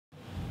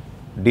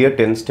Dear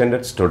 10th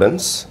standard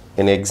students,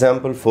 in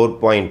example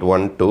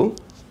 4.12,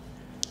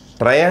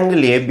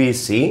 triangle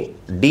ABC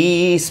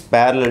DE is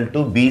parallel to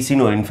BC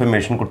னு ஒரு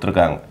information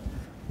கொடுத்திருக்காங்க.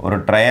 ஒரு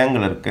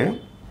triangle இருக்கு.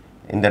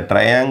 இந்த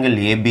triangle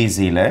ABC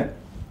ல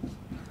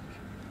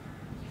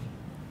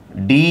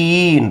DE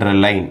என்ற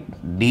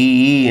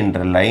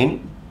லைன்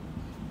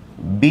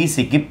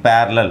BC க்கு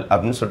parallel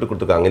அப்படினு சொல்லிட்டு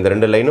கொடுத்திருக்காங்க. இந்த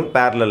ரெண்டு லைனும்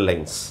parallel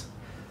lines.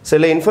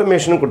 சில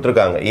information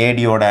கொடுத்திருக்காங்க.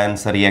 AD ஓட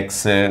ஆன்சர் x,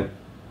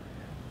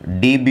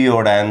 DB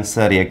ஓட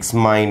ஆன்சர் x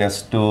minus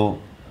 2,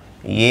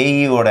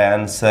 AE ஓட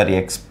ஆன்சர்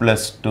x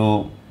plus 2,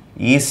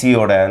 EC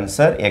ஓட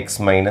ஆன்சர் x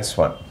minus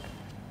 1.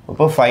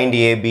 இப்போ find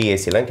AB,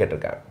 AC லாம்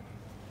கேட்டிருக்காங்க.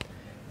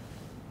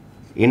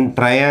 In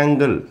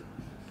triangle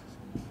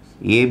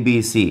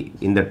ABC,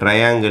 இந்த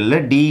triangle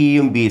DE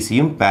யும் BC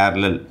யும்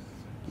parallel.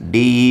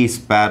 DE is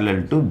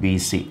parallel to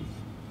BC.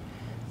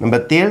 நம்ம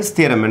Thales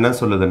theorem என்ன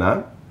சொல்லுதுன்னா,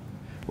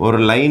 ஒரு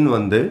லைன்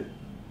வந்து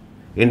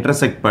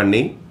intersect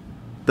பண்ணி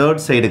third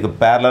sideக்கு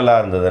parallel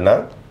இருந்ததுன்னா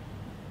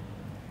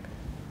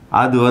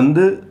அது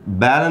வந்து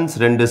balance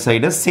ரெண்டு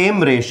சைடு same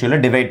ratioல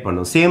divide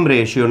பண்ணும். Same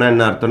ratioனா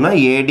என்ன அர்த்தம்னா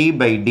AD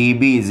by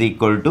DB is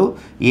equal to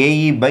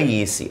AE by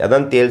EC.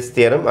 அதான் Thales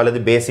theorem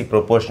அல்லது basic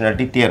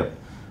proportionality theorem.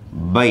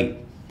 By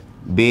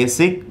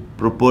basic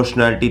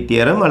proportionality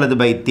theorem அல்லது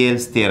by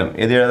Thales theorem.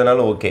 எது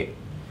எழுதினாலும் ஓகே.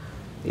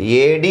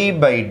 AD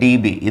by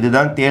DB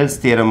இதுதான் Thales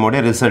theorem ஓட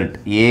ரிசல்ட்.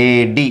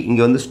 AD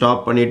இங்க வந்து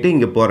ஸ்டாப் பண்ணிட்டு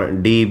இங்க போறேன்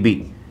DB.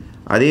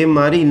 அதே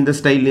மாதிரி இந்த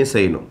ஸ்டைல்லயும்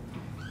செய்யணும்.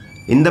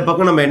 இந்த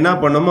பக்கம் நம்ம என்ன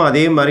பண்ணோமோ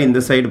அதே மாதிரி இந்த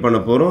சைடு பண்ண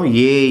போறோம்.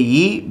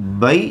 AE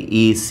by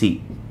EC.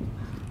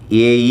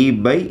 AE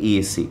by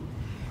EC.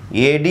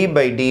 AD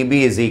by DB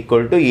is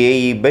equal to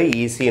AE by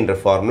EC என்ற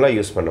ஃபார்முலா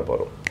யூஸ் பண்ண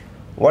போறோம்.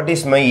 What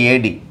is my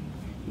AD?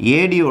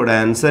 AD ஓட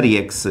answer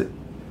x.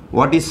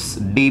 What is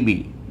DB?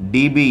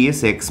 DB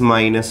is x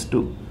minus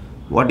 2.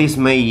 What is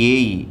my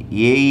AE?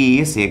 AE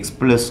is x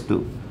plus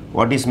 2.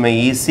 What is my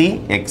EC?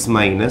 X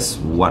minus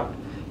 1.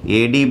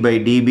 AD by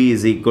DB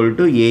is equal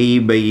to AE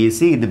by EC.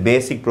 This is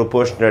basic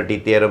proportionality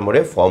theorem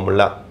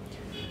formula.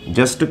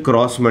 Just to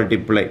cross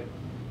multiply.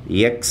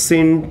 X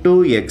into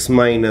x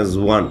minus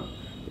 1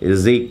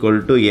 is equal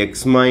to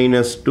x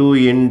minus 2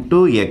 into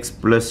x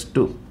plus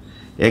 2.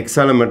 X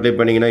ஆல multiply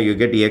பண்ணீங்கன்னா you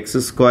get x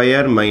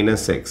square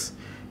minus x.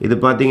 இது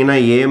பார்த்தீங்கன்னா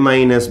a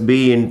minus b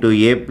into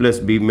a plus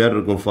b மாதிரி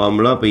இருக்கும்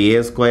formula. அப்போ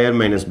a square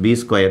minus b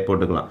square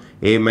போட்டுக்கலாம்.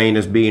 a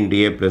minus b into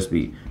a plus b.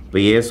 இப்போ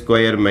a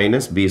square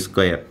minus b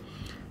square.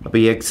 அப்போ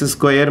x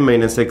square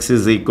minus x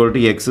is equal to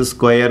x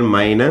square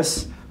minus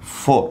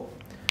 4.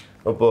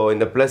 அப்போ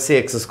இந்த plus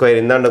x square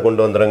இந்தாண்ட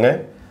கொண்டு வந்துருங்க.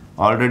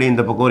 Already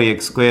இந்த பக்கம் ஒரு x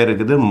square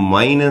இருக்குது,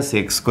 minus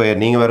x square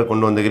நீங்கள் வேறு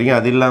கொண்டு வந்துக்கிறீங்க.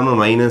 அது இல்லாமல்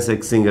minus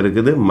x இங்கே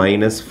இருக்குது,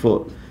 minus 4.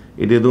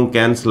 இது இதுவும்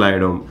கேன்சல்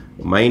ஆகிடும்.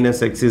 minus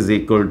x is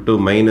equal to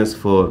minus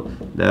 4.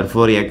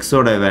 Therefore, x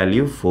ஓட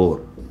வேல்யூ 4.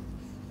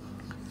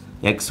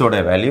 x ஓட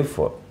வேல்யூ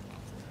 4.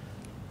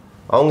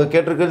 அவங்க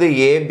கேட்டிருக்கிறது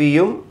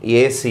ABயும்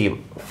ACயும்.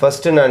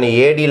 ஃபஸ்ட்டு நான்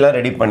ADலாம்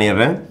ரெடி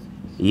பண்ணிடுறேன்.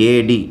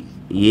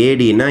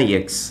 ADனா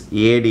x.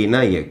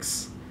 ADனா x.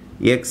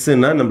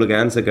 xனா நம்மளுக்கு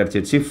ஆன்சர்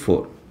கிடச்சிச்சு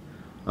 4.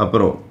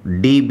 அப்புறம்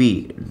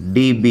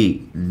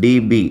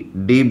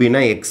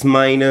DBனா x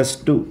minus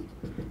 2.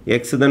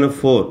 x தானே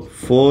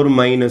 4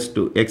 minus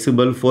 2. x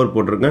பதில் 4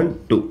 போட்டிருக்கேன்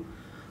 2.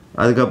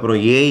 அதுக்கப்புறம்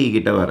AE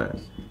கிட்ட வரேன்.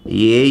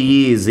 AE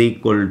is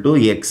equal to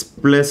x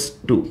plus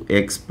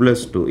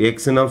 2.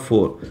 xனா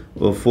 4.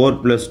 4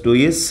 plus 2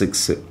 is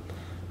 6.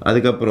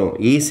 அதுக்கப்புறம்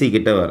EC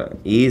கிட்ட வரேன்.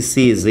 EC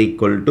is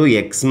equal to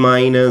x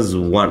minus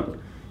 1.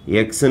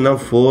 xனா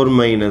 4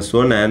 minus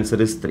 1, answer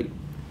is 3.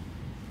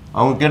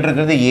 அவங்க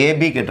கேட்டிருக்கிறது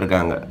AB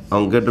கேட்டிருக்காங்க.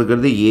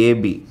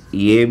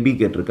 AB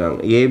கேட்டிருக்காங்க.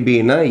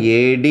 ABனா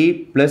AD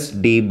plus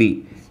DB.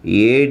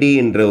 AD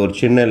என்ற ஒரு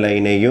சின்ன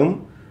லைனையும்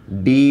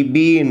DB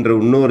என்ற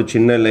இன்னொரு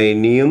சின்ன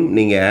லைனையும்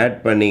நீங்கள் ஆட்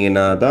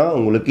பண்ணிங்கன்னா தான்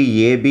உங்களுக்கு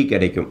AB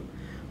கிடைக்கும்.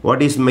 What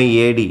is my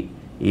AD?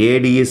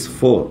 AD is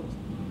 4.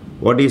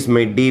 What is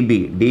my DB?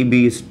 DB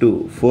is 2.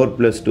 4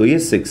 plus 2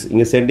 is 6.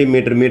 இங்கே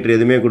சென்டிமீட்டர் மீட்டர்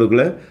எதுவுமே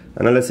கொடுக்கல,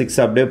 அதனால்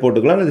 6 அப்படியே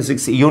போட்டுக்கலாம், அல்லது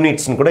 6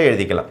 யூனிட்ஸ்னு கூட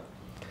எழுதிக்கலாம்.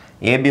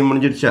 AB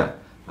முடிஞ்சிடுச்சா?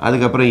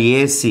 அதுக்கப்புறம்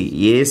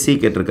AC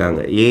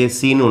கேட்டிருக்காங்க.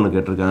 ACன்னு ஒன்று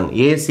கேட்டிருக்காங்க.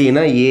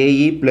 ACனா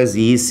AE plus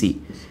EC.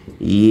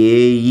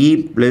 AE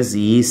plus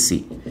EC.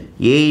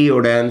 AE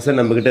ஓட ஆன்சர்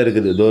நம்மக்கிட்ட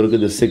இருக்குது, இதோ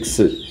இருக்குது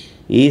 6.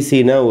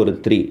 ECனா ஒரு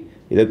 3.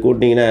 இதை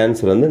கூட்டிங்கன்னா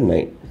ஆன்சர் வந்து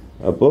 9.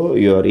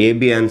 அப்போது your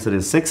AB answer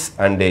is 6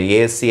 and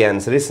AC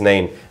answer is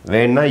 9.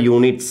 வேணா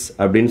யூனிட்ஸ்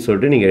அப்படின்னு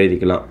சொல்லிட்டு நீங்கள்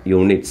எழுதிக்கலாம்.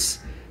 யூனிட்ஸ்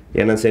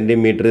ஏன்னா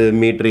சென்டிமீட்ரு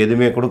மீட்ரு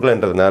எதுவுமே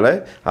கொடுக்கலன்றதுனால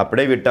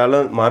அப்படியே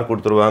விட்டாலும் மார்க்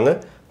கொடுத்துருவாங்க.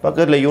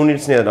 பக்கத்தில்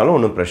யூனிட்ஸ்னு எதுனாலும்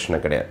ஒன்றும் பிரச்சனை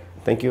கிடையாது.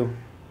 Thank you.